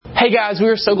Hey guys, we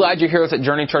are so glad you're here with us at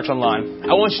Journey Church Online.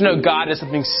 I want you to know God has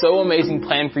something so amazing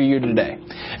planned for you today.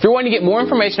 If you're wanting to get more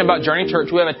information about Journey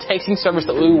Church, we have a texting service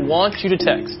that we want you to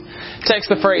text. Text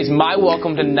the phrase, My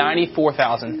Welcome to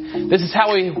 94,000. This is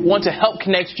how we want to help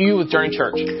connect you with Journey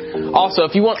Church. Also,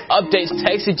 if you want updates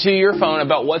texted to your phone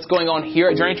about what's going on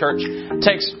here at Journey Church,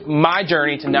 text My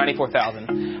Journey to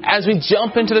 94,000. As we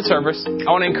jump into the service, I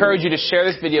want to encourage you to share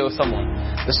this video with someone.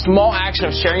 The small action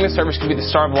of sharing the service could be the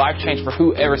start of life change for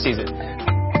whoever sees it.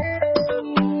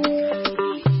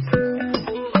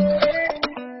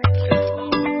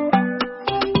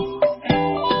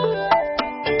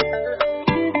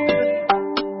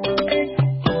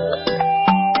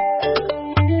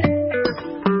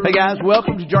 Hey guys,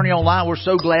 welcome to Journey Online. We're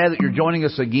so glad that you're joining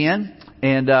us again.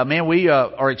 And man, we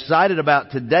are excited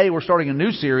about today. We're starting a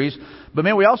new series. But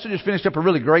man, we also just finished up a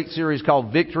really great series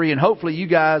called Victory. And hopefully you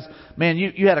guys, man,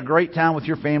 you had a great time with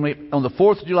your family on the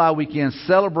 4th of July weekend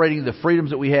celebrating the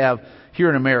freedoms that we have here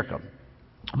in America.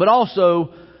 But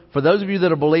also, for those of you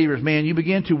that are believers, man, you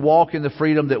begin to walk in the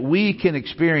freedom that we can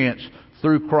experience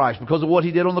through Christ because of what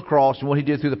He did on the cross and what He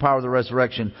did through the power of the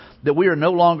resurrection, that we are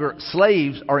no longer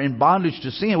slaves or in bondage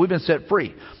to sin. We've been set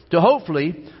free. So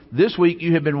hopefully, this week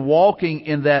you have been walking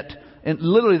in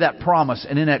literally that promise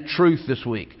and in that truth this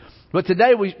week. But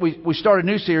today we start a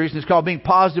new series, and it's called Being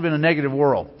Positive in a Negative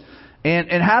World.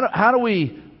 And how do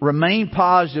we remain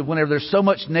positive whenever there's so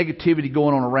much negativity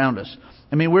going on around us?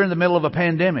 I mean, we're in the middle of a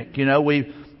pandemic. You know,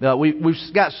 we've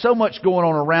got so much going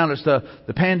on around us.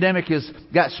 The pandemic has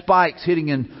got spikes hitting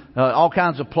in all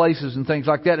kinds of places and things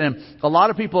like that. And a lot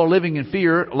of people are living in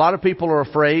fear. A lot of people are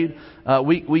afraid.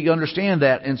 We understand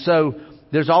that. And so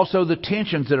there's also the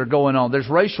tensions that are going on. There's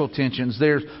racial tensions.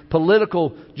 There's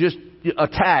political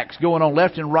attacks going on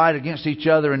left and right against each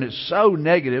other, and it's so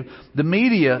negative. The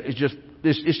media is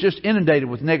just inundated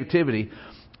with negativity.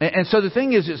 And so the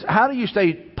thing is how do you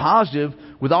stay positive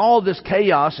with all this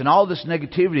chaos and all this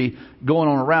negativity going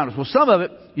on around us? Well, some of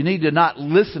it, you need to not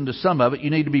listen to some of it.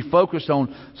 You need to be focused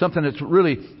on something that's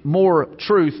really more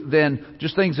truth than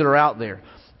just things that are out there.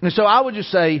 And so I would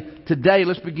just say today,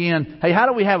 let's begin. Hey, how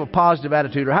do we have a positive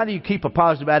attitude, or how do you keep a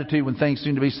positive attitude when things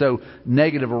seem to be so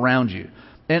negative around you?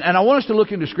 And I want us to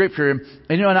look into Scripture, and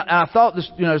I thought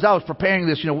this, as I was preparing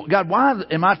this, God, why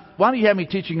do you have me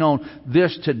teaching on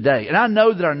this today? And I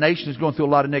know that our nation is going through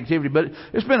a lot of negativity, but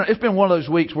it's been one of those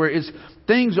weeks where it's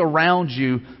things around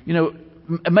you,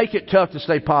 make it tough to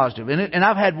stay positive. And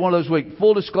I've had one of those weeks.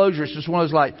 Full disclosure, it's just one of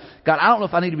those like, God, I don't know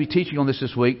if I need to be teaching on this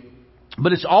week.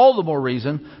 But it's all the more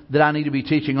reason that I need to be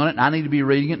teaching on it, and I need to be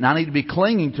reading it, and I need to be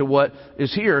clinging to what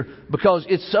is here, because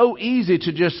it's so easy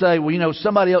to just say, well,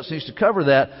 somebody else needs to cover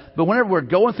that. But whenever we're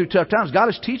going through tough times, God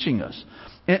is teaching us.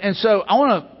 And so I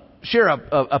want to share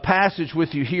a passage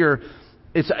with you here.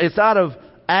 It's out of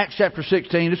Acts chapter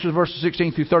 16. This is verses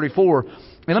 16 through 34. And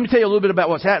let me tell you a little bit about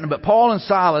what's happening. But Paul and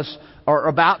Silas are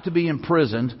about to be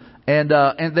imprisoned. And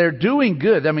they're doing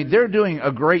good. I mean, they're doing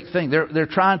a great thing. They're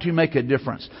trying to make a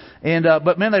difference.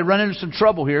 But man, they run into some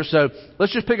trouble here. So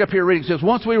let's just pick up here reading. It says,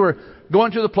 once we were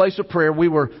going to the place of prayer, we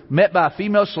were met by a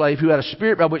female slave who had a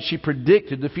spirit by which she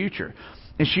predicted the future.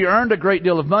 And she earned a great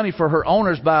deal of money for her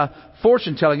owners by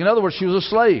fortune telling. In other words, she was a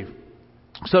slave.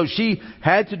 So she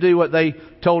had to do what they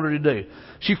told her to do.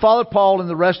 She followed Paul and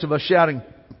the rest of us shouting,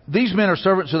 these men are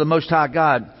servants of the Most High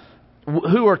God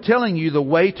who are telling you the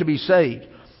way to be saved.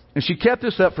 And she kept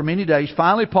this up for many days.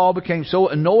 Finally, Paul became so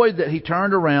annoyed that he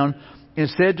turned around and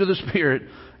said to the Spirit,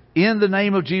 in the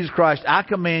name of Jesus Christ, I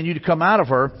command you to come out of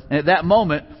her. And at that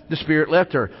moment, the Spirit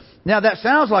left her. Now, that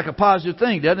sounds like a positive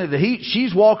thing, doesn't it? That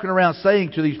she's walking around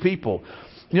saying to these people,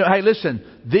 hey, listen,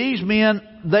 these men,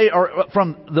 they are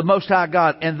from the Most High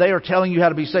God, and they are telling you how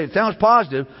to be saved. It sounds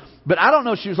positive, but I don't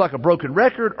know if she was like a broken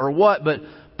record or what, but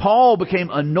Paul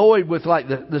became annoyed with like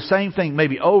the same thing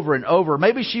maybe over and over.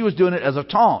 Maybe she was doing it as a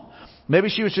taunt. Maybe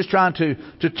she was just trying to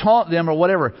taunt them or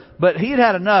whatever. But he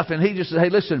had enough, and he just said, hey,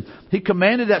 listen, he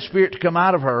commanded that spirit to come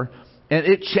out of her, and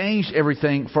it changed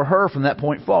everything for her from that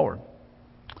point forward.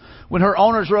 When her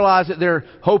owners realized that their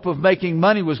hope of making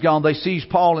money was gone, they seized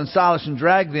Paul and Silas and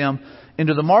dragged them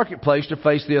into the marketplace to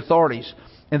face the authorities.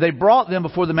 And they brought them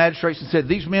before the magistrates and said,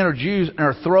 these men are Jews and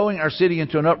are throwing our city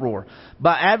into an uproar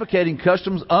by advocating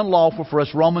customs unlawful for us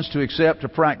Romans to accept or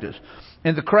practice.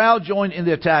 And the crowd joined in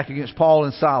the attack against Paul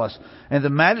and Silas. And the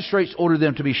magistrates ordered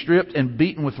them to be stripped and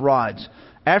beaten with rods.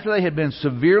 After they had been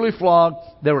severely flogged,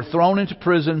 they were thrown into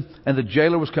prison, and the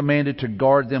jailer was commanded to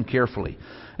guard them carefully.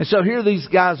 And so here these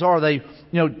guys are.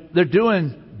 They're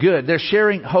doing good. They're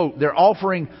sharing hope. They're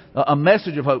offering a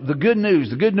message of hope. The good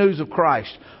news of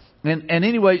Christ. And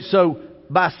anyway, so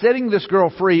by setting this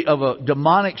girl free of a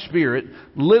demonic spirit,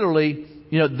 literally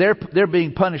they're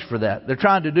being punished for that. They're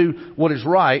trying to do what is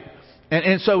right.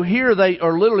 And so here they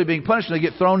are literally being punished. They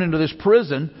get thrown into this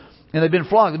prison, and they've been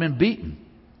flogged. They've been beaten.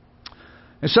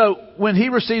 And so when he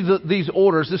received these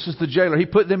orders, this is the jailer, he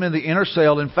put them in the inner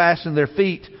cell and fastened their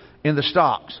feet in the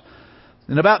stocks.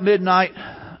 And about midnight,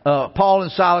 Paul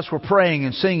and Silas were praying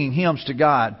and singing hymns to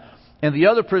God, and the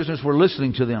other prisoners were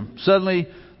listening to them. Suddenly,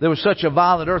 there was such a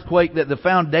violent earthquake that the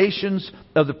foundations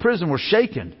of the prison were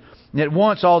shaken. And at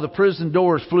once all the prison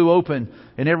doors flew open,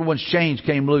 and everyone's chains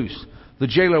came loose. The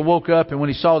jailer woke up, and when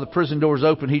he saw the prison doors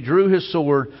open, he drew his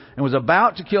sword and was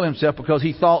about to kill himself because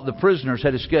he thought the prisoners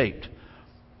had escaped.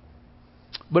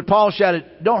 But Paul shouted,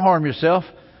 "Don't harm yourself.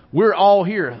 We're all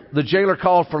here." The jailer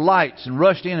called for lights and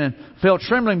rushed in and fell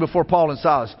trembling before Paul and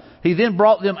Silas. He then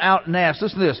brought them out and asked,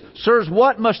 listen to this, "Sirs,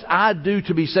 what must I do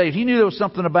to be saved?" He knew there was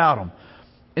something about them.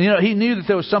 And he knew that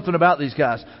there was something about these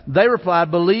guys. They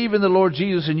replied, "Believe in the Lord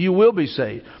Jesus and you will be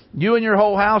saved. You and your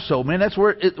whole household." Man, that's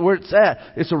where it's at.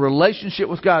 It's a relationship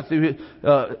with God through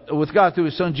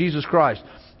His Son Jesus Christ.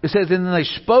 It says, and then they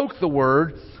spoke the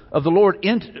word of the Lord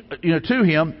to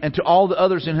him and to all the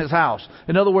others in his house.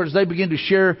 In other words, they begin to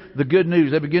share the good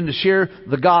news. They begin to share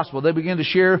the gospel. They begin to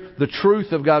share the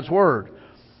truth of God's word.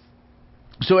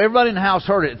 So everybody in the house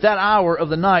heard it. At that hour of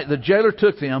the night, the jailer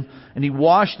took them and he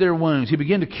washed their wounds. He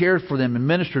began to care for them and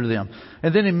minister to them.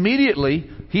 And then immediately,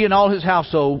 he and all his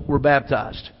household were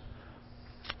baptized.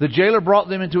 The jailer brought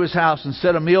them into his house and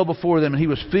set a meal before them, and he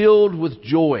was filled with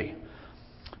joy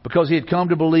because he had come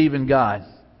to believe in God.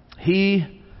 He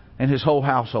and his whole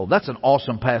household. That's an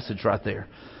awesome passage right there.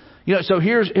 So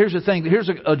here's the thing. Here's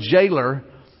a jailer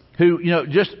who,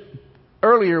 just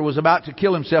earlier was about to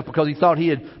kill himself because he thought he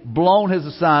had blown his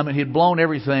assignment. He had blown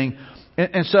everything.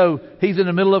 And so he's in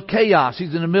the middle of chaos.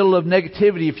 He's in the middle of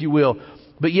negativity, if you will.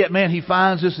 But yet, man, he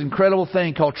finds this incredible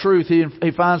thing called truth.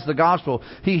 He finds the gospel.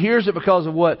 He hears it because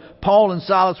of what Paul and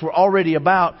Silas were already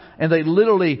about. And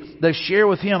they share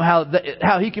with him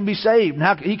how he can be saved and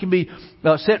how he can be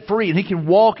set free. And he can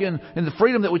walk in the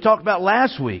freedom that we talked about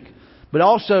last week. But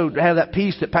also to have that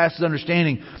peace that passes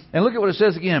understanding. And look at what it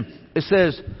says again. It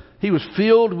says, he was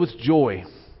filled with joy.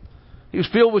 He was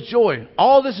filled with joy.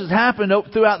 All this has happened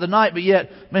throughout the night, but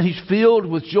yet, man, he's filled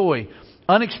with joy.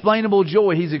 Unexplainable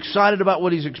joy. He's excited about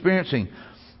what he's experiencing.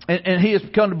 And he has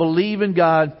come to believe in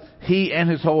God, he and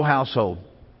his whole household.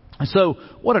 And so,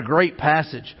 what a great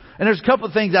passage. And there's a couple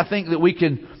of things I think that we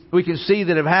can see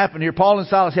that have happened here. Paul and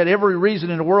Silas had every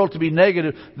reason in the world to be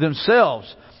negative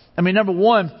themselves. I mean, number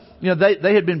one,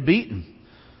 they had been beaten.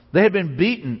 They had been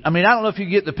beaten. I mean, I don't know if you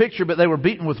get the picture, but they were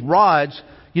beaten with rods.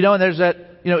 And there's that,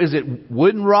 is it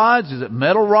wooden rods? Is it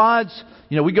metal rods?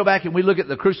 We go back and we look at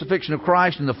the crucifixion of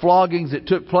Christ and the floggings that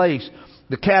took place.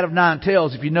 The cat of nine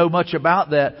tails, if you know much about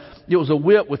that, it was a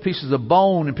whip with pieces of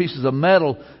bone and pieces of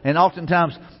metal. And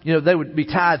oftentimes, they would be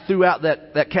tied throughout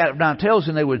that cat of nine tails,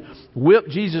 and they would whip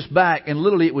Jesus back, and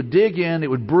literally it would dig in, it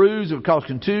would bruise, it would cause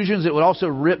contusions, it would also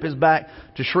rip his back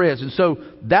to shreds. And so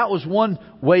that was one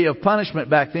way of punishment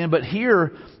back then. But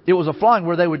here, it was a flogging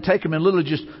where they would take them and literally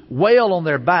just wail on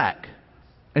their back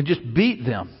and just beat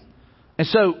them. And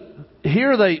so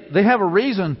here they have a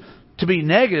reason to be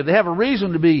negative. They have a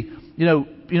reason to be,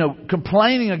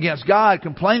 complaining against God,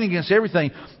 complaining against everything.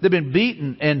 They've been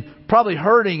beaten and probably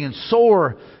hurting and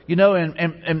sore,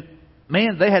 and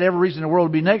man, they had every reason in the world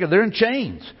to be negative. They're in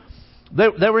chains. They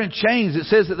were in chains. It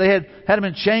says that they had them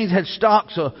in chains, had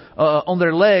stocks on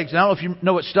their legs. And I don't know if you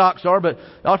know what stocks are, but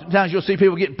oftentimes you'll see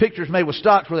people getting pictures made with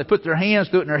stocks where they put their hands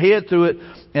through it and their head through it,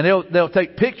 and they'll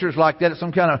take pictures like that at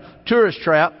some kind of tourist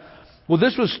trap. Well,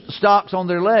 this was stocks on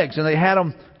their legs, and they had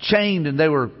them chained, and they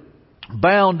were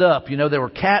bound up. They were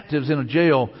captives in a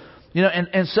jail.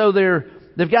 And so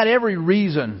they've got every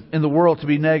reason in the world to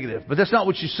be negative. But that's not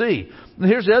what you see. And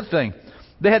here's the other thing.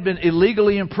 They had been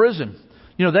illegally imprisoned.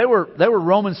 They were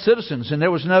Roman citizens, and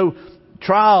there was no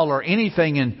trial or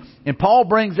anything. And Paul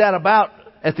brings that about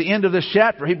at the end of this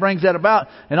chapter. He brings that about,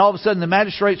 and all of a sudden the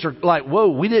magistrates are like, "Whoa,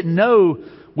 we didn't know.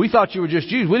 We thought you were just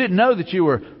Jews. We didn't know that you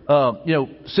were,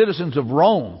 citizens of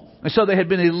Rome." And so they had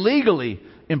been illegally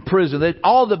imprisoned.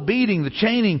 All the beating, the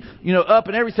chaining, up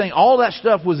and everything, all that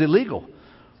stuff was illegal.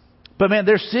 But man,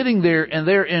 they're sitting there and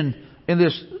they're in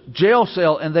this jail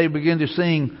cell, and they begin to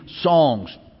sing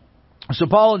songs. So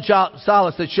Paul and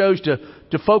Silas, they chose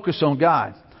to focus on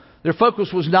God. Their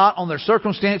focus was not on their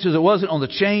circumstances. It wasn't on the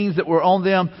chains that were on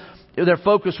them. Their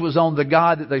focus was on the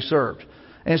God that they served.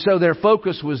 And so their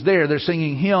focus was there. They're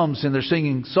singing hymns and they're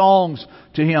singing songs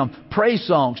to Him, praise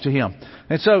songs to Him.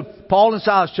 And so Paul and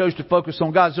Silas chose to focus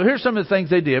on God. So here's some of the things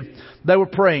they did. They were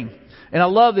praying. And I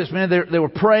love this, man. They were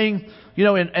praying, you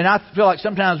know, and I feel like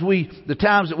sometimes the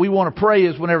times that we want to pray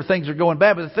is whenever things are going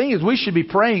bad. But the thing is, we should be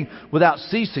praying without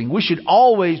ceasing. We should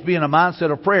always be in a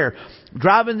mindset of prayer.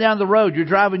 Driving down the road, you're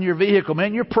driving your vehicle,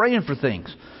 man, you're praying for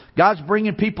things. God's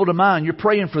bringing people to mind. You're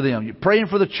praying for them. You're praying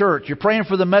for the church. You're praying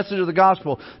for the message of the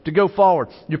gospel to go forward.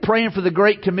 You're praying for the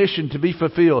Great Commission to be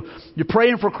fulfilled. You're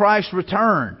praying for Christ's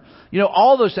return. You know,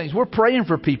 all those things. We're praying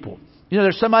for people. You know,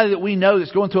 there's somebody that we know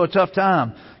that's going through a tough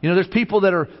time. You know, there's people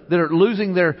that are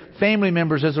losing their family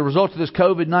members as a result of this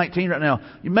COVID-19 right now.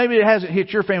 Maybe it hasn't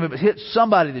hit your family, but it hit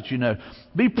somebody that you know.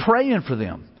 Be praying for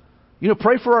them. You know,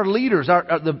 pray for our leaders.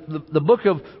 The book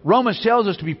of Romans tells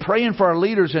us to be praying for our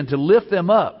leaders and to lift them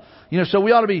up. You know, so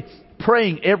we ought to be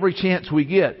praying every chance we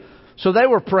get. So they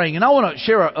were praying. And I want to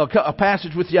share a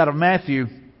passage with you out of Matthew.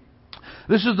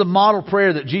 This is the model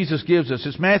prayer that Jesus gives us.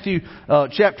 It's Matthew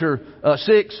chapter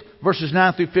 6, verses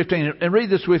 9 through 15. And read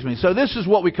this with me. So this is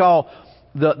what we call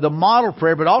the model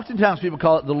prayer, but oftentimes people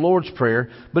call it the Lord's Prayer.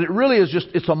 But it really is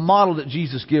it's a model that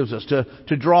Jesus gives us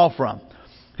to draw from.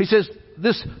 He says,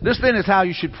 this then is how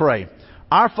you should pray.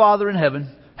 Our Father in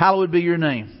heaven, hallowed be your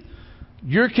name.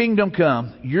 Your kingdom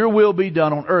come, your will be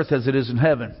done on earth as it is in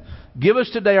heaven. Give us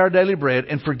today our daily bread,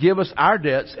 and forgive us our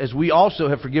debts as we also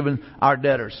have forgiven our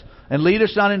debtors. And lead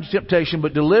us not into temptation,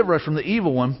 but deliver us from the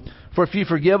evil one. For if you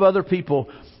forgive other people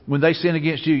when they sin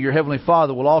against you, your heavenly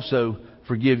Father will also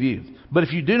forgive you. But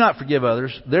if you do not forgive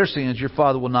others their sins, your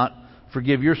Father will not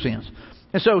forgive your sins.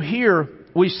 And so here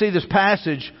we see this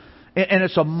passage, and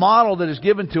it's a model that is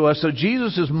given to us. So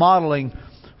Jesus is modeling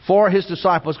for His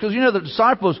disciples. Because, you know, the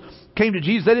disciples came to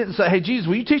Jesus. They didn't say, hey, Jesus,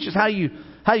 will you teach us how you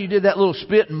did that little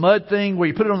spit and mud thing where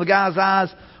you put it on the guy's eyes?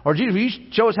 Or Jesus, will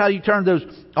you show us how you turned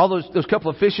all those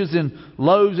couple of fishes and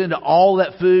loaves into all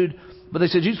that food? But they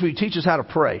said, Jesus, will you teach us how to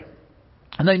pray?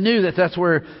 And they knew that that's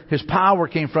where His power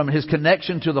came from, His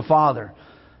connection to the Father.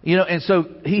 You know, and so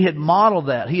He had modeled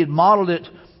that. He had modeled it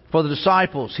for the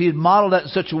disciples. He had modeled that in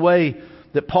such a way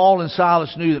that Paul and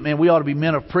Silas knew that, man, we ought to be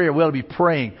men of prayer. We ought to be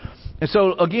praying. And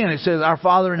so, again, it says, our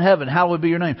Father in heaven, hallowed be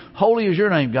your name. Holy is your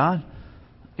name, God.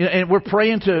 And we're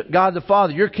praying to God the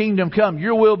Father, your kingdom come,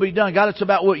 your will be done. God, it's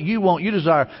about what you want, you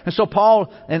desire. And so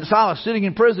Paul and Silas sitting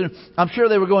in prison, I'm sure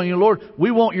they were going, you know, Lord,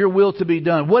 we want your will to be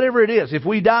done. Whatever it is, if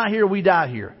we die here, we die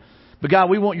here. But God,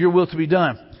 we want your will to be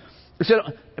done. He said,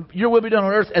 your will be done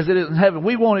on earth as it is in heaven.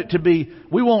 We want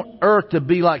earth to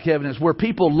be like heaven. It's where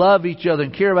people love each other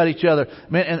and care about each other.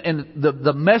 And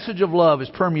the message of love is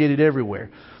permeated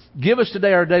everywhere. Give us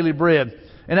today our daily bread.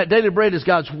 And that daily bread is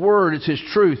God's Word. It's His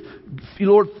truth.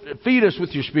 Lord, feed us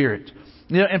with your Spirit.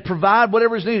 You know, and provide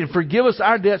whatever is needed. Forgive us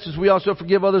our debts as we also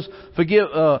forgive others,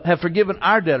 have forgiven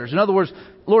our debtors. In other words,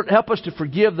 Lord, help us to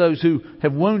forgive those who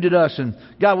have wounded us. And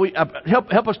God,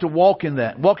 help us to walk in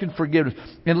that. Walk in forgiveness.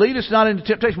 And lead us not into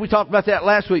temptation. We talked about that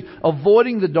last week.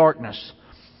 Avoiding the darkness.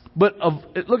 But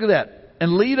look at that.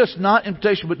 And lead us not in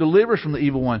temptation, but deliver us from the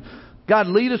evil one. God,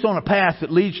 lead us on a path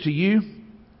that leads to you.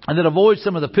 And that avoids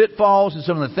some of the pitfalls and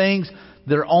some of the things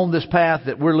that are on this path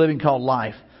that we're living called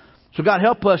life. So God,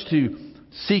 help us to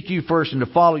seek you first and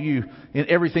to follow you in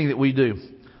everything that we do.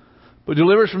 But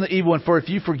deliver us from the evil one. For if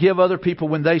you forgive other people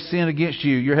when they sin against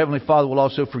you, your heavenly Father will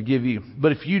also forgive you.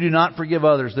 But if you do not forgive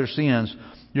others their sins,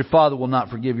 your Father will not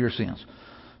forgive your sins.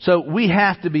 So we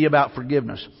have to be about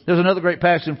forgiveness. There's another great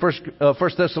passage in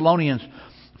 1 Thessalonians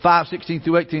 5:16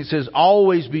 through 18. It says,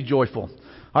 always be joyful.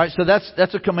 All right, so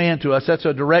that's a command to us. That's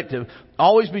a directive.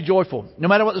 Always be joyful. No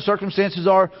matter what the circumstances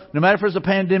are, no matter if there's a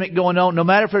pandemic going on, no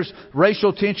matter if there's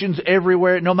racial tensions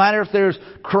everywhere, no matter if there's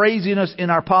craziness in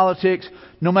our politics,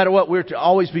 no matter what, we're to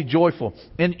always be joyful.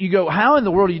 And you go, how in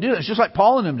the world do you do it? It's just like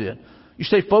Paul and them did. You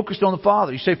stay focused on the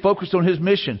Father. You stay focused on His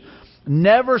mission.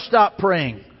 Never stop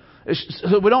praying.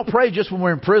 So we don't pray just when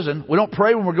we're in prison. We don't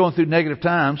pray when we're going through negative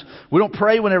times. We don't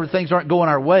pray whenever things aren't going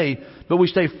our way. But we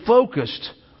stay focused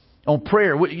on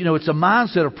prayer. You know, it's a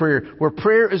mindset of prayer where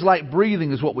prayer is like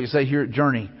breathing, is what we say here at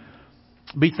Journey.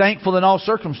 Be thankful in all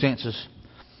circumstances.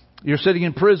 You're sitting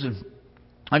in prison.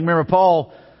 I remember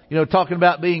Paul, you know, talking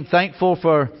about being thankful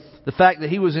for the fact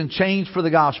that he was in chains for the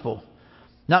gospel.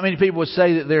 Not many people would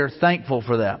say that they're thankful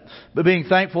for that. But being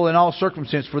thankful in all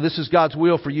circumstances, for this is God's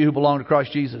will for you who belong to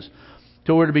Christ Jesus.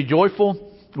 So we're to be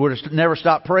joyful, we're to never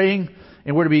stop praying,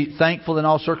 and we're to be thankful in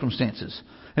all circumstances.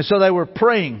 And so they were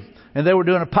praying. And they were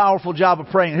doing a powerful job of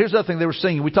praying. Here's the other thing they were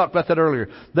singing. We talked about that earlier.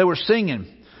 They were singing.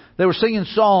 They were singing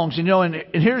songs. And, you know, and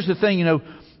here's the thing, you know,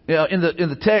 in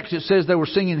the text it says they were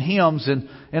singing hymns. And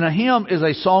a hymn is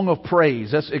a song of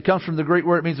praise. It comes from the Greek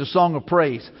word. It means a song of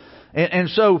praise. And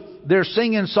so they're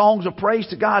singing songs of praise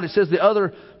to God. It says the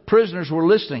other prisoners were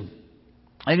listening.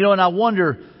 And, you know, and I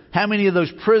wonder how many of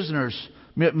those prisoners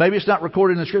Maybe it's not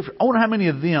recorded in the Scripture. I wonder how many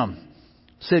of them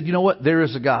said, you know what, there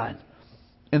is a God.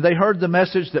 And they heard the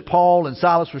message that Paul and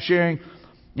Silas were sharing,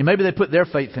 and maybe they put their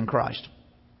faith in Christ.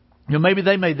 Maybe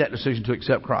they made that decision to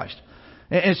accept Christ.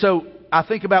 And so I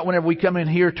think about whenever we come in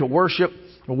here to worship,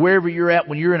 or wherever you're at,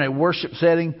 when you're in a worship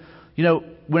setting,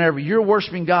 whenever you're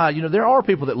worshiping God, there are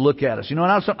people that look at us. And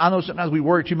I know sometimes we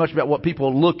worry too much about what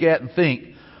people look at and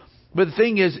think. But the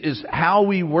thing is how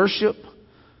we worship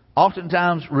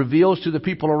oftentimes reveals to the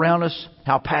people around us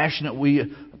how passionately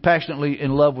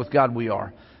in love with God we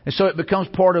are. And so it becomes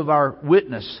part of our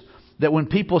witness that when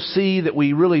people see that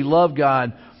we really love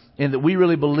God and that we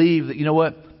really believe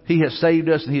that, He has saved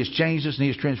us and He has changed us and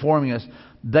He is transforming us,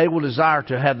 they will desire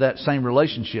to have that same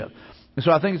relationship. And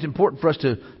so I think it's important for us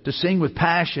to sing with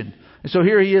passion. And so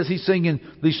here he is, he's singing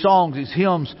these songs, these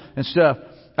hymns and stuff.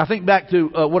 I think back to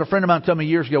what a friend of mine told me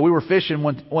years ago. We were fishing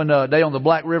one day on the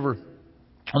Black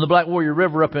Warrior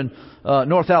River up in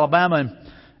North Alabama. And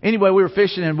anyway, we were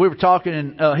fishing and we were talking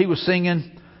and he was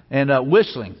singing and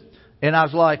whistling. And I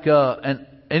was like, and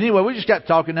anyway, we just got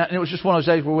talking, and it was just one of those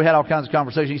days where we had all kinds of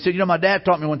conversations. He said, my dad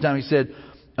taught me one time, he said,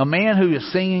 a man who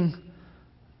is singing,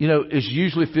 is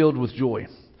usually filled with joy.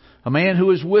 A man who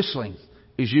is whistling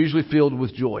is usually filled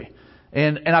with joy.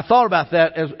 And I thought about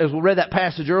that as we read that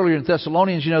passage earlier in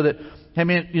Thessalonians, that, hey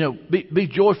man, be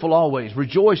joyful always,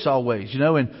 rejoice always,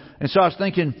 and so I was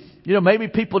thinking, maybe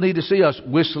people need to see us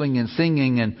whistling and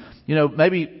singing and,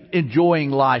 maybe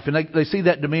enjoying life, and they see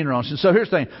that demeanor on us. And so here's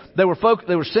the thing.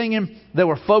 They were singing, they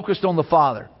were focused on the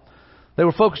Father. They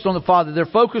were focused on the Father. Their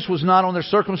focus was not on their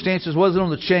circumstances, wasn't on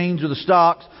the chains or the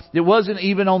stocks. It wasn't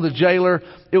even on the jailer.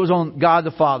 It was on God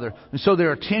the Father. And so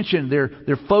their attention,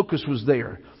 their focus was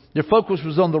there. Their focus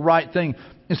was on the right thing.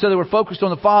 And so they were focused on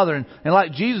the Father. And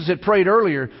like Jesus had prayed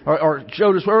earlier, or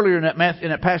showed us earlier in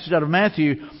that passage out of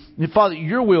Matthew, Father,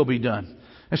 your will be done.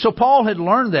 And so Paul had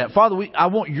learned that. Father, I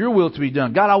want your will to be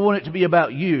done. God, I want it to be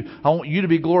about you. I want you to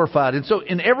be glorified. And so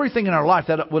in everything in our life,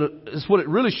 that is what it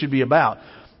really should be about.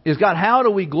 Is God, how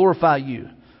do we glorify you?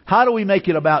 How do we make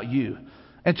it about you?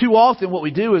 And too often what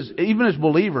we do is, even as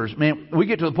believers, man, we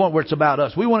get to the point where it's about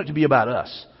us. We want it to be about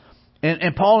us.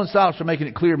 And Paul and Silas are making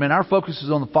it clear, man, our focus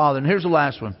is on the Father. And here's the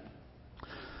last one.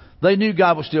 They knew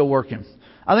God was still working.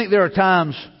 I think there are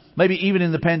times, maybe even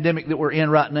in the pandemic that we're in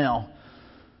right now,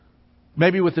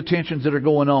 maybe with the tensions that are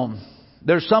going on,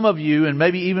 there's some of you and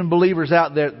maybe even believers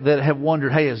out there that have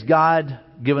wondered, hey, has God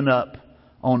given up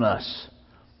on us?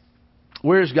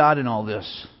 Where is God in all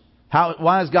this?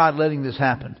 Why is God letting this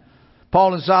happen?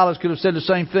 Paul and Silas could have said the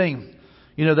same thing.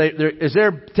 As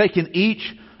they're taking each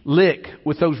lick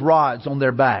with those rods on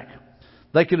their back,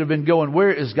 they could have been going,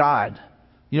 where is God?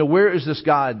 Where is this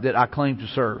God that I claim to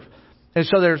serve? And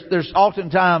so there's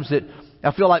often times that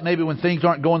I feel like maybe when things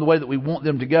aren't going the way that we want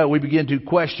them to go, we begin to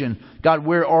question, God,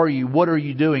 where are you? What are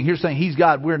you doing? Here's saying He's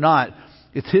God, we're not.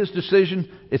 It's His decision.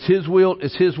 It's His will.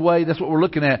 It's His way. That's what we're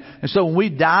looking at. And so when we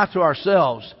die to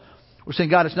ourselves, we're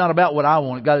saying, God, it's not about what I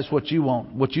want. God, it's what you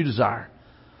want, what you desire.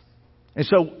 And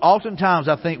so oftentimes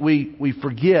I think we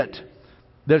forget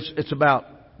that it's about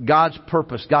God's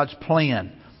purpose, God's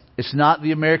plan. It's not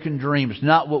the American dream. It's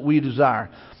not what we desire.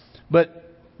 But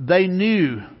they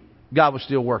knew God was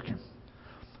still working.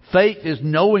 Faith is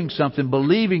knowing something,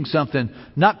 believing something,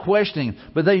 not questioning.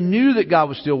 But they knew that God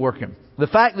was still working. The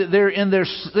fact that they're in there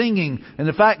singing and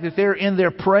the fact that they're in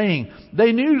there praying,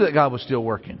 they knew that God was still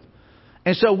working.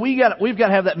 And so we've got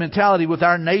to have that mentality with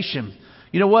our nation.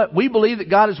 You know what? We believe that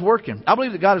God is working. I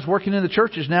believe that God is working in the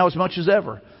churches now as much as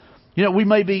ever. We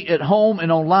may be at home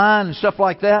and online and stuff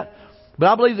like that, but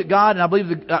I believe that God and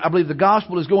I believe the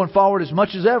gospel is going forward as much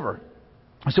as ever.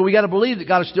 So we got to believe that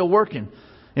God is still working.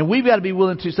 And we've got to be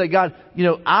willing to say, God,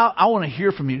 I want to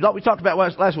hear from you. Like we talked about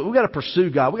last week, we've got to pursue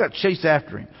God. We've got to chase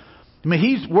after Him. I mean,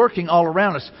 He's working all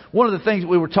around us. One of the things that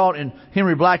we were taught in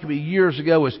Henry Blackaby years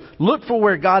ago is look for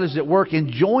where God is at work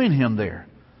and join Him there.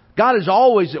 God is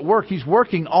always at work. He's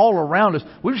working all around us.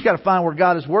 We've just got to find where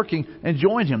God is working and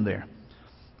join Him there.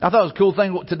 I thought it was a cool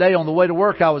thing today on the way to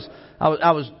work. I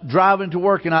was driving to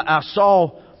work and I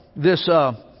saw this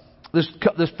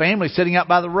family sitting out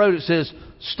by the road. It says,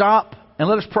 "Stop and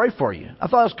let us pray for you." I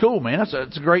thought it was cool, man.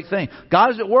 It's a great thing.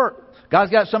 God is at work. God's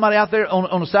got somebody out there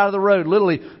on the side of the road,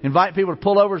 literally invite people to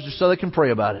pull over just so they can pray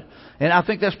about it. And I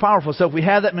think that's powerful. So if we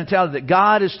have that mentality that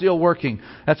God is still working,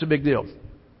 that's a big deal.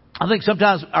 I think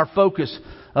sometimes our focus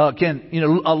a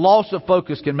loss of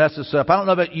focus can mess us up. I don't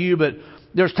know about you, but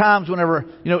there's times whenever,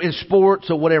 in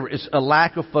sports or whatever, it's a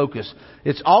lack of focus.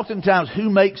 It's oftentimes who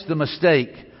makes the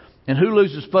mistake and who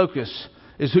loses focus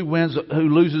is who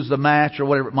loses the match or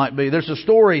whatever it might be. There's a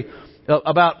story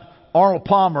about Arnold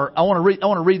Palmer. I want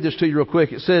to read this to you real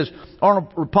quick. It says,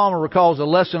 Arnold Palmer recalls a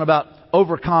lesson about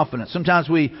overconfidence. Sometimes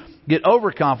we get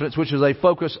overconfidence, which is a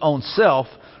focus on self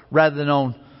rather than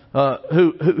on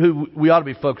who we ought to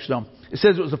be focused on. It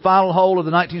says it was the final hole of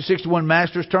the 1961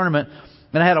 Masters tournament,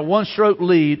 and I had a one-stroke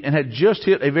lead and had just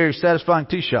hit a very satisfying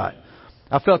tee shot.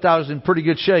 I felt I was in pretty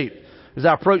good shape. As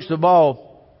I approached the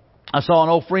ball, I saw an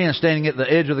old friend standing at the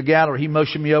edge of the gallery. He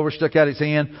motioned me over, stuck out his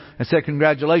hand, and said,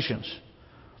 "Congratulations."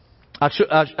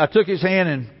 I took his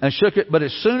hand and shook it, but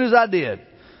as soon as I did,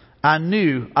 I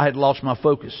knew I had lost my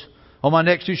focus. On my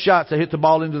next two shots, I hit the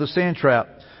ball into the sand trap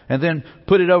and then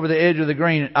put it over the edge of the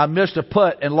green. I missed a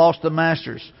putt and lost the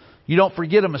Masters. You don't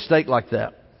forget a mistake like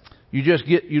that.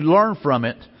 You learn from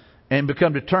it and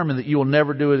become determined that you will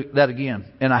never do that again.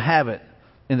 And I haven't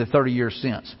in the 30 years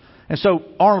since. And so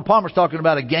Arnold Palmer's talking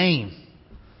about a game,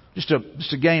 just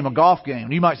a game, a golf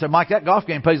game. You might say, "Mike, that golf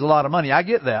game pays a lot of money." I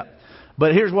get that.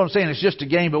 But here's what I'm saying. It's just a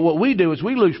game. But what we do is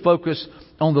we lose focus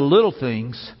on the little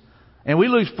things, and we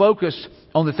lose focus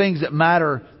on the things that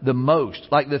matter the most,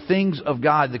 like the things of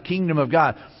God, the kingdom of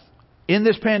God. In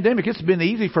this pandemic, it's been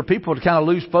easy for people to kind of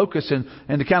lose focus and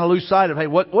to kind of lose sight of, hey,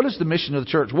 what is the mission of the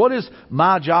church? What is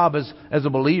my job as a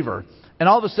believer? And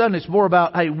all of a sudden, it's more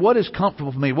about, hey, what is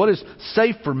comfortable for me? What is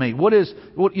safe for me? What is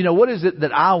it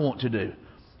that I want to do?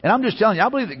 And I'm just telling you, I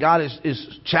believe that God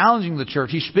is challenging the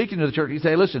church. He's speaking to the church. He's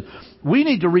saying, listen, we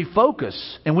need to refocus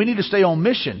and we need to stay on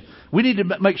mission. We need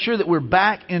to make sure that we're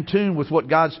back in tune with what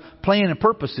God's plan and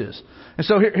purpose is. And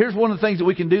so here's one of the things that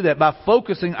we can do that by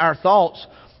focusing our thoughts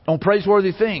on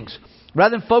praiseworthy things.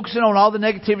 Rather than focusing on all the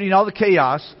negativity and all the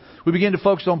chaos, we begin to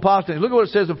focus on positive things. Look at what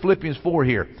it says in Philippians 4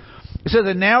 here. It says,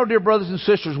 "And now, dear brothers and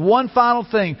sisters, one final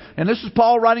thing." And this is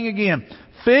Paul writing again.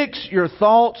 "Fix your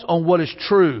thoughts on what is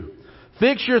true."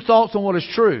 Fix your thoughts on what is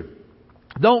true.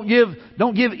 Don't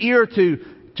give ear to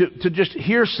just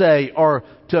hearsay or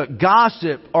to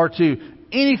gossip or to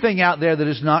anything out there that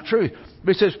is not true.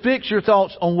 But it says, fix your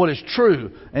thoughts on what is true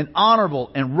and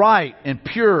honorable and right and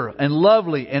pure and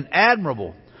lovely and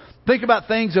admirable. Think about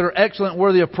things that are excellent,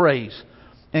 worthy of praise.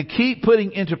 And keep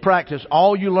putting into practice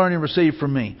all you learn and receive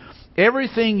from me.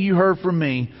 Everything you heard from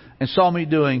me and saw me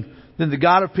doing, then the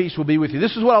God of peace will be with you.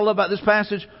 This is what I love about this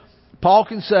passage. Paul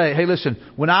can say, hey, listen,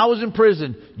 when I was in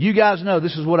prison, you guys know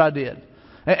this is what I did.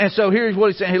 And so here's what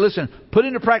he's saying. Hey, listen, put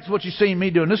into practice what you've seen me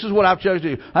doing. This is what I've chosen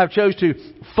to do. I've chosen to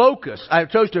focus.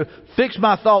 I've chosen to fix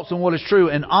my thoughts on what is true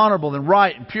and honorable and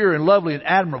right and pure and lovely and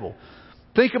admirable.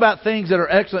 Think about things that are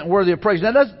excellent and worthy of praise.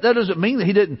 Now, that doesn't mean that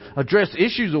he didn't address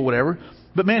issues or whatever.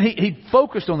 But, man, he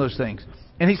focused on those things.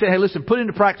 And he said, hey, listen, put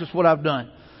into practice what I've done.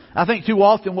 I think too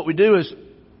often what we do is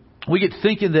we get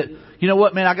thinking that, you know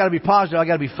what, man, I got to be positive, I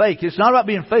got to be fake. It's not about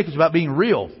being fake, it's about being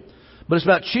real. But it's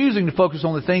about choosing to focus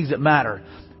on the things that matter.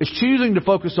 It's choosing to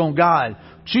focus on God,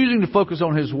 choosing to focus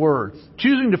on His Word,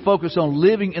 choosing to focus on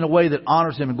living in a way that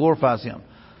honors Him and glorifies Him.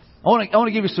 I want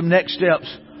to give you some next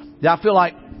steps that I feel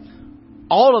like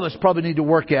all of us probably need to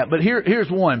work at. But here's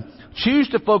one. Choose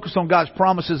to focus on God's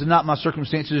promises and not my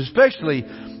circumstances, especially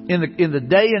in the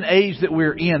day and age that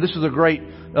we're in. This is a great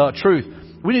truth.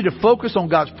 We need to focus on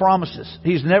God's promises.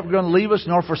 He's never going to leave us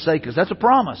nor forsake us. That's a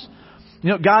promise. You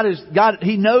know, God,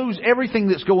 He knows everything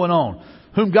that's going on.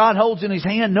 Whom God holds in His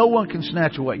hand, no one can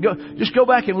snatch away. Just go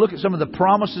back and look at some of the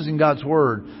promises in God's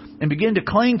Word and begin to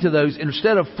cling to those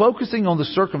instead of focusing on the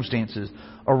circumstances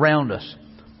around us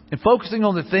and focusing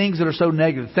on the things that are so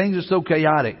negative, things that are so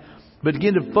chaotic. But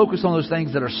begin to focus on those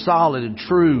things that are solid and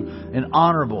true and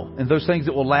honorable and those things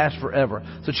that will last forever.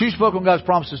 So choose to focus on God's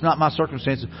promises, not my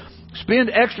circumstances.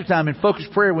 Spend extra time in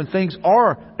focused prayer when things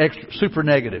are super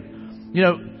negative. You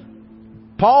know,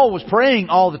 Paul was praying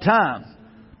all the time.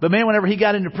 But man, whenever he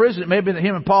got into prison, it may have been that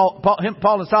him and Paul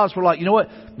and Silas were like, you know what?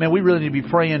 Man, we really need to be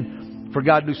praying for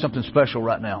God to do something special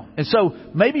right now. And so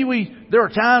maybe there are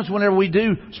times whenever we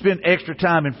do spend extra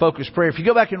time in focused prayer. If you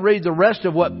go back and read the rest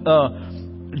of what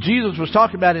Jesus was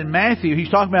talking about in Matthew, He's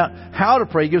talking about how to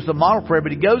pray. He gives the model prayer,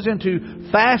 but He goes into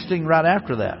fasting right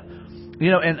after that.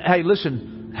 You know, and hey,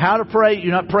 listen, how to pray.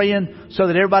 You're not praying so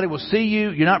that everybody will see you.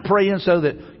 You're not praying so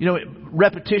that, you know,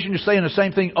 repetition, just saying the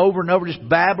same thing over and over, just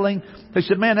babbling. They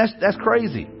said, man, that's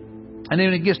crazy. And then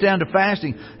when it gets down to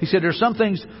fasting, He said there's some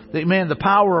things that, man, the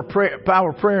power of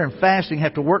prayer and fasting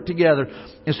have to work together.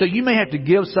 And so you may have to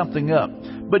give something up.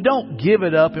 But don't give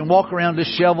it up and walk around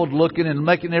disheveled looking and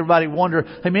making everybody wonder,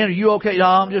 hey, man, are you okay? No,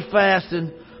 I'm just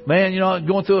fasting. Man, you know, I'm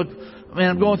going through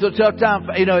a tough time.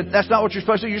 You know, that's not what you're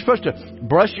supposed to do. You're supposed to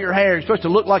brush your hair. You're supposed to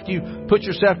look like you put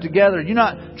yourself together. You're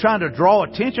not trying to draw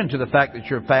attention to the fact that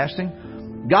you're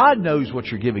fasting. God knows what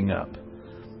you're giving up.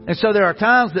 And so there are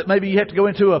times that maybe you have to go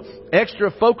into a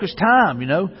extra focused time,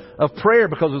 of prayer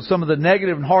because of some of the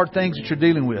negative and hard things that you're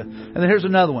dealing with. And then here's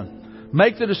another one.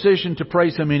 Make the decision to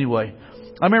praise Him anyway.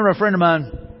 I remember a friend of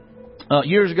mine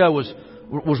years ago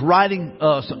was writing.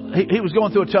 He was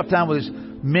going through a tough time with his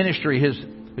ministry.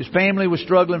 His family was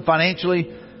struggling financially.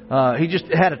 He just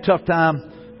had a tough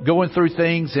time going through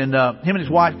things, and him and his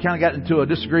wife kind of got into a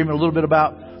disagreement a little bit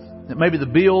about maybe the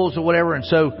bills or whatever. And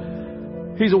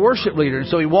so he's a worship leader, and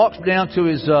so he walks down to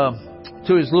his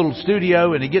little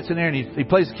studio, and he gets in there and he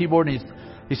plays the keyboard, and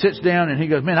he sits down and he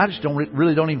goes, "Man, I just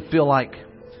don't even feel like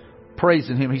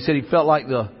praising Him." He said he felt like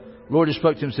the Lord just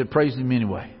spoke to him and said, "Praise Him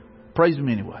anyway. Praise Him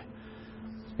anyway."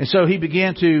 And so he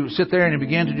began to sit there and he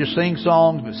began to just sing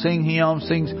songs, but sing hymns,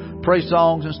 sing praise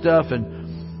songs and stuff.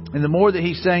 And the more that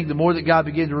he sang, the more that God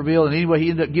began to reveal. And anyway, He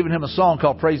ended up giving him a song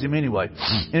called Praise Him Anyway.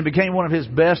 And it became one of his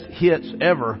best hits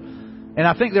ever. And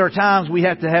I think there are times we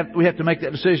have to make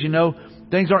that decision.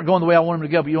 Things aren't going the way I want them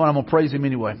to go, but I'm going to praise Him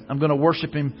anyway. I'm going to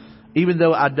worship Him even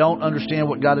though I don't understand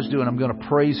what God is doing. I'm going to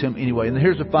praise Him anyway. And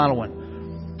here's the final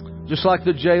one. Just like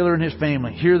the jailer and his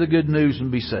family, hear the good news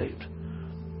and be saved.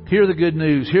 Hear the good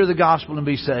news. Hear the gospel and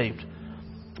be saved.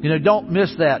 Don't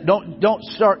miss that.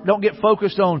 Don't get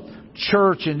focused on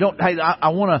church and I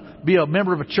want to be a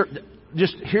member of a church.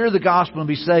 Just hear the gospel and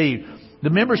be saved. The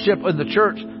membership of the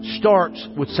church starts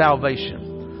with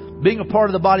salvation. Being a part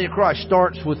of the body of Christ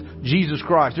starts with Jesus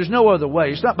Christ. There's no other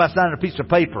way. It's not by signing a piece of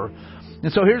paper.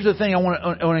 And so here's the thing I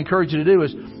want to encourage you to do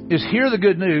is hear the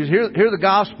good news, hear the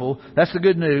gospel. That's the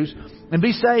good news. And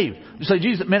be saved. You say,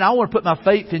 "Jesus, man, I want to put my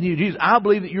faith in You. Jesus, I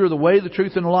believe that You're the way, the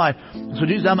truth, and the life. So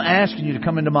Jesus, I'm asking You to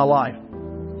come into my life.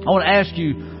 I want to ask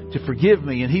You to forgive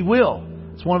me." And He will.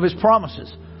 It's one of His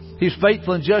promises. He's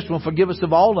faithful and just and will forgive us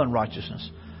of all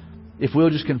unrighteousness if we'll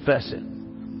just confess it.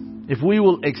 If we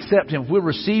will accept Him, if we'll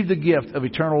receive the gift of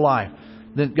eternal life,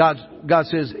 then God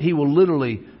says He will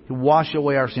literally wash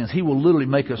away our sins. He will literally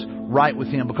make us right with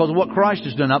Him because of what Christ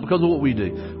has done, not because of what we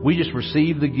do. We just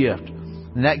receive the gift.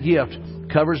 And that gift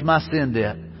covers my sin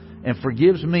debt and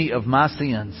forgives me of my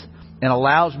sins and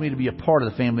allows me to be a part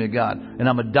of the family of God. And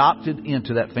I'm adopted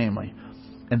into that family.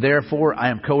 And therefore, I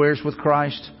am co-heirs with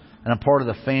Christ and I'm part of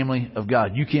the family of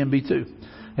God. You can be too.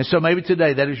 And so maybe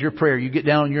today that is your prayer. You get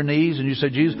down on your knees and you say,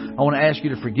 "Jesus, I want to ask You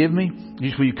to forgive me.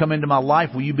 Jesus, will You come into my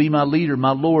life? Will You be my leader,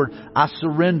 my Lord? I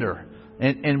surrender."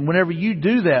 And whenever you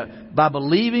do that, by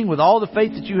believing with all the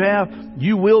faith that you have,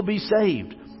 you will be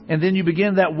saved. And then you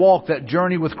begin that walk, that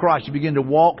journey with Christ. You begin to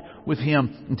walk with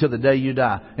Him until the day you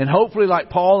die. And hopefully,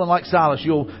 like Paul and like Silas,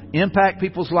 you'll impact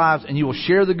people's lives and you will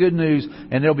share the good news.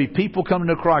 And there'll be people coming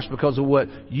to Christ because of what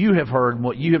you have heard and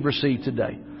what you have received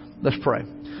today. Let's pray.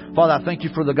 Father, I thank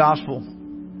You for the gospel.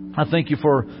 I thank You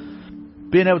for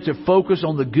being able to focus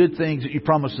on the good things that You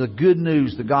promised, the good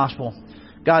news, the gospel.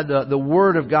 God, the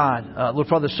Word of God. Lord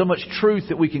Father, there's so much truth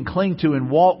that we can cling to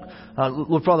and walk.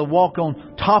 Lord Father, walk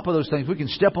on top of those things. We can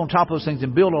step on top of those things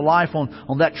and build a life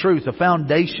on that truth, a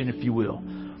foundation, if you will.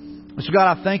 And so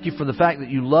God, I thank You for the fact that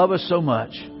You love us so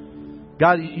much.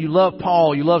 God, You love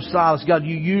Paul. You love Silas. God,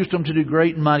 You used them to do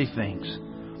great and mighty things.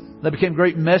 They became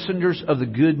great messengers of the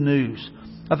good news.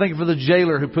 I thank You for the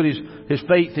jailer who put his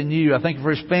faith in You. I thank You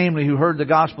for his family who heard the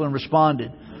gospel and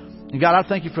responded. And God, I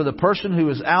thank You for the person who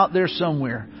is out there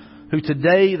somewhere who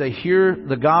today they hear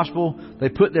the gospel, they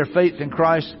put their faith in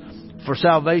Christ for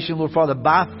salvation. Lord Father,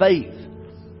 by faith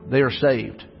they are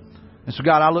saved. And so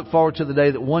God, I look forward to the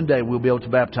day that one day we'll be able to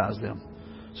baptize them.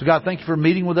 So God, thank You for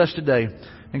meeting with us today.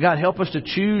 And God, help us to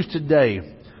choose today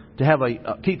to have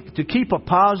keep a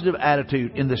positive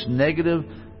attitude in this negative,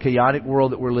 chaotic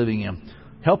world that we're living in.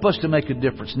 Help us to make a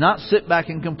difference, not sit back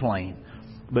and complain,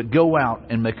 but go out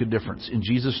and make a difference. In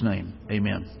Jesus' name,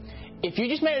 amen. If you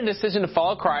just made a decision to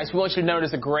follow Christ, we want you to know it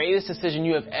is the greatest decision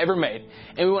you have ever made.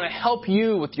 And we want to help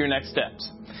you with your next steps.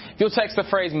 If you'll text the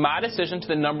phrase, "My decision," to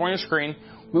the number on your screen,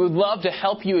 we would love to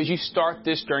help you as you start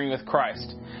this journey with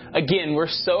Christ. Again, we're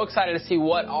so excited to see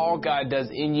what all God does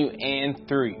in you and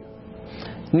through you.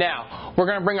 Now, we're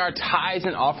going to bring our tithes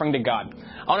and offering to God.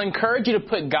 I want to encourage you to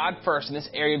put God first in this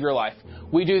area of your life.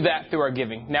 We do that through our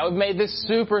giving. Now, we've made this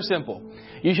super simple.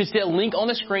 You should see a link on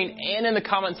the screen and in the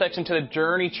comment section to the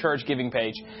Journey Church giving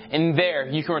page. And there,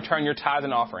 you can return your tithe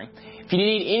and offering. If you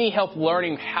need any help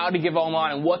learning how to give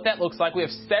online and what that looks like, we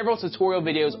have several tutorial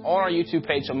videos on our YouTube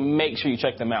page, so make sure you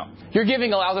check them out. Your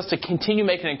giving allows us to continue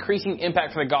making an increasing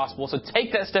impact for the gospel, so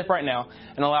take that step right now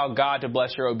and allow God to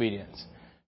bless your obedience.